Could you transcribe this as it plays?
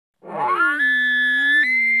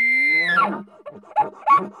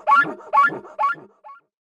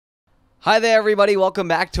Hi there, everybody. Welcome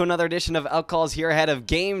back to another edition of Elk Calls here ahead of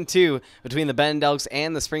Game 2 between the Bend Elks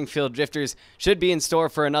and the Springfield Drifters. Should be in store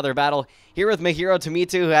for another battle. Here with Mahiro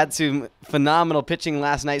Tomita, who had some phenomenal pitching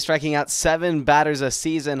last night, striking out 7 batters a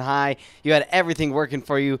season high. You had everything working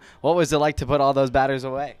for you. What was it like to put all those batters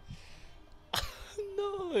away?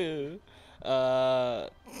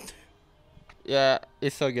 Yeah,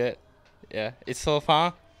 it's so good. Yeah, it's so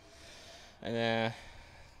fun. And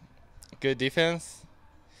good defense.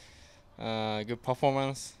 Good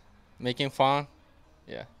performance, making fun.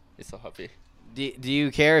 Yeah, it's so happy. Do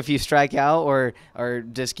you care if you strike out or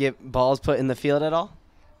just get balls put in the field at all?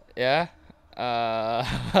 Yeah. Do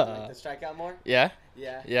you like to strike out more? Yeah.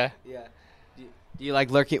 Yeah. Yeah. Yeah. Do you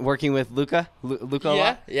like working with Luca? Luca a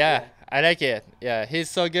lot? Yeah. I like it. Yeah, he's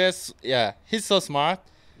so good. Yeah, he's so smart,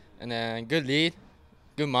 and then good lead,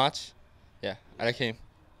 good match. Yeah, I like him.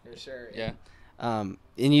 For sure. Yeah.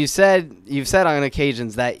 And you've said on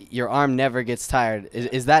occasions that your arm never gets tired.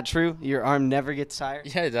 Is that true? Your arm never gets tired?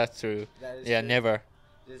 Yeah, that's true. That is Yeah, true. never.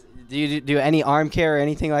 Do you do any arm care or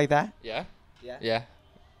anything like that? Yeah. Yeah. Yeah.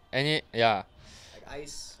 Yeah. Like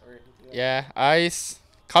ice or anything like Yeah, ice,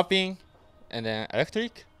 cupping, and then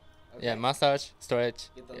electric. Okay. Yeah, massage, stretch.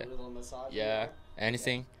 Get the Yeah, little massage. yeah.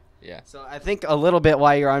 Anything. Yeah. So I think a little bit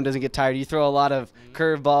why your arm doesn't get tired, you throw a lot of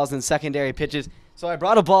curveballs and secondary pitches. So I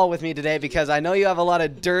brought a ball with me today because I know you have a lot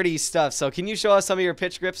of dirty stuff. So can you show us some of your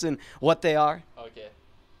pitch grips and what they are? Okay.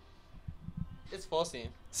 It's full seam.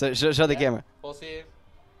 So show the camera. Full seam.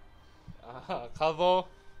 Curveball.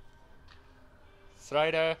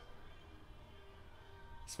 Slider.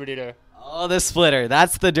 Splitter. Oh, the splitter.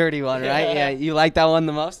 That's the dirty one, right? Yeah. You like that one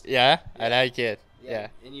the most? Yeah, I like it. Yeah.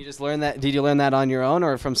 And you just learned that? Did you learn that on your own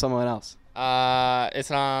or from someone else?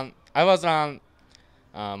 It's on. I was on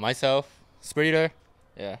myself. Splitter.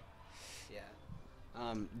 Yeah.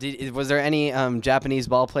 Yeah. Was there any Japanese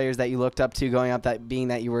ball players that you looked up to growing up, that being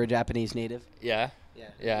that you were a Japanese native? Yeah. Yeah.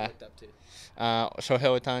 Yeah. You looked up to?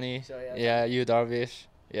 Shohei Ohtani. Shohei Ohtani. Yeah, Yu Darvish.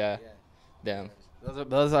 Yeah. Them.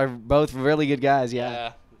 Those are both really good guys.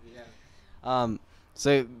 Yeah.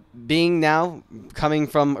 So being now coming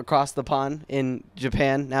from across the pond in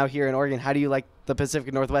Japan, now here in Oregon, how do you like the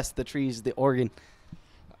Pacific Northwest, the trees, the Oregon?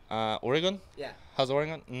 Oregon? Yeah. How's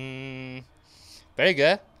Oregon? Very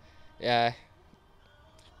good. Yeah.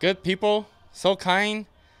 Good people. So kind.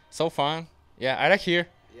 So fun. Yeah, I like here.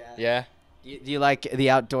 Yeah. Do you like the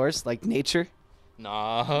outdoors, like nature?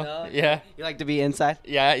 No. Yeah. You like to be inside?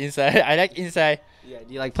 Yeah, inside. I like inside. Yeah.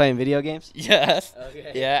 Do you like playing video games? Yes.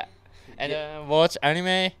 Okay. Yeah. And watch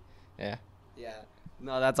anime. Yeah. Yeah.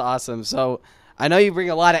 No, that's awesome. So I know you bring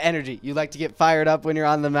a lot of energy. You like to get fired up when you're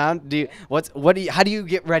on the mound. How do you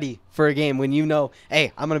get ready for a game when you know,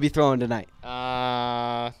 hey, I'm gonna be throwing tonight?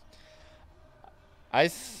 I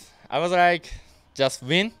was like, just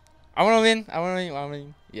win. I wanna win.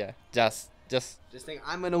 Yeah. Just. Think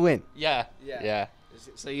I'm gonna win. Yeah. Yeah.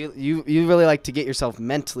 So you really like to get yourself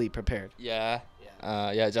mentally prepared. Yeah.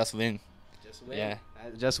 Yeah. Just win. Just win. Yeah.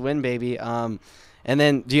 Just win, baby. And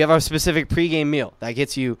then do you have a specific pregame meal that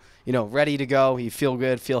gets you, ready to go? You feel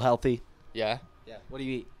good, feel healthy. Yeah. Yeah. What do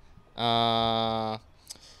you eat?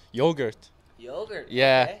 Yogurt. Yogurt.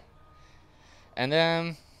 Yeah. Okay. And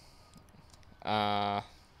then that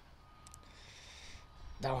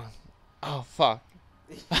one. Oh fuck.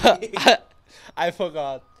 I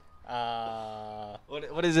forgot.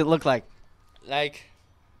 What does it look like? Like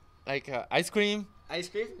ice cream. Ice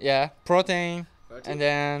cream. Yeah. Protein. And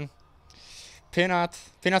then peanut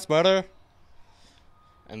butter.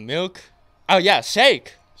 And milk. Oh yeah,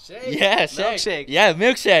 shake. Shake. Yeah, shake. Milkshake. Yeah,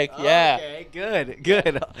 milkshake. Yeah. Okay,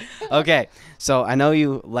 good. Okay, so I know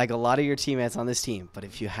you like a lot of your teammates on this team, but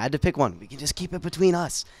if you had to pick one, we can just keep it between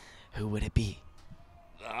us. Who would it be?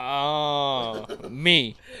 Oh,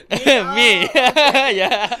 me. Me.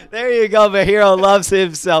 Yeah. There you go. Mahiro loves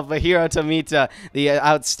himself. Mahiro Tomita, the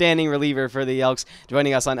outstanding reliever for the Elks,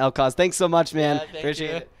 joining us on Elk Calls. Thanks so much, man. Yeah,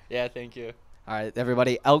 Appreciate it. Yeah, thank you. All right,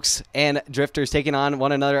 everybody. Elks and Drifters taking on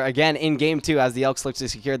one another again in Game 2 as the Elks look to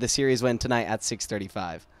secure the series win tonight at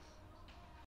 6:35.